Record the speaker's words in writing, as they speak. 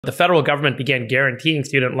The federal government began guaranteeing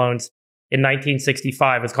student loans in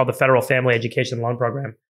 1965. It's called the Federal Family Education Loan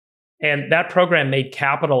Program. And that program made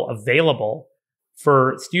capital available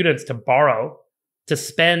for students to borrow, to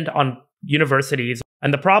spend on universities.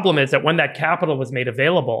 And the problem is that when that capital was made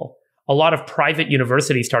available, a lot of private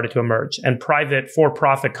universities started to emerge and private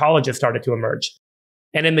for-profit colleges started to emerge.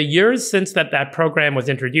 And in the years since that program was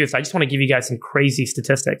introduced, I just want to give you guys some crazy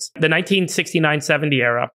statistics. The 1969-70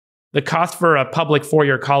 era, the cost for a public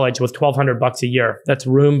four-year college was $1,200 a year. That's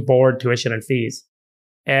room, board, tuition, and fees.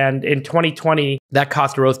 And in 2020, that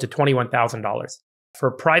cost rose to $21,000.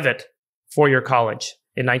 For private four-year college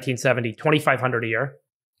in 1970, $2,500 a year.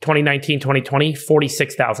 2019, 2020,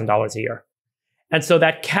 $46,000 a year. And so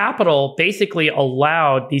that capital basically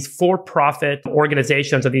allowed these for-profit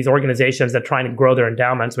organizations, or these organizations that try to grow their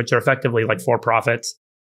endowments, which are effectively like for-profits,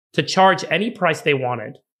 to charge any price they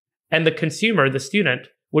wanted. And the consumer, the student,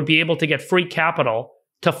 would be able to get free capital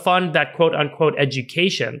to fund that quote-unquote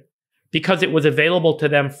education because it was available to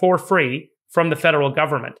them for free from the federal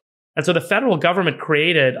government. And so the federal government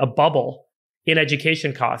created a bubble in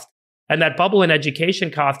education cost. And that bubble in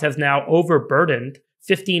education cost has now overburdened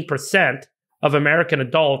 15% of American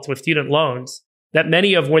adults with student loans, that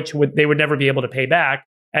many of which they would never be able to pay back.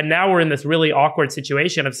 And now we're in this really awkward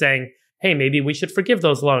situation of saying, hey, maybe we should forgive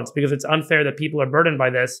those loans because it's unfair that people are burdened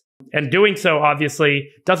by this. And doing so obviously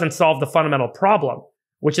doesn't solve the fundamental problem,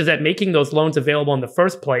 which is that making those loans available in the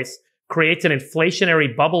first place creates an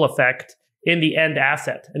inflationary bubble effect in the end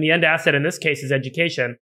asset. And the end asset in this case is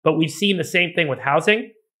education. But we've seen the same thing with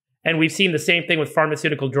housing, and we've seen the same thing with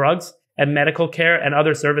pharmaceutical drugs and medical care and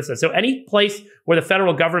other services. So any place where the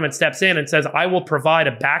federal government steps in and says, I will provide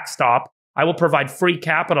a backstop, I will provide free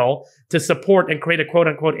capital to support and create a quote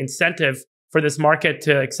unquote incentive for this market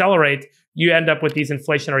to accelerate, you end up with these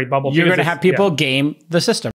inflationary bubbles. You're going to have people game the system.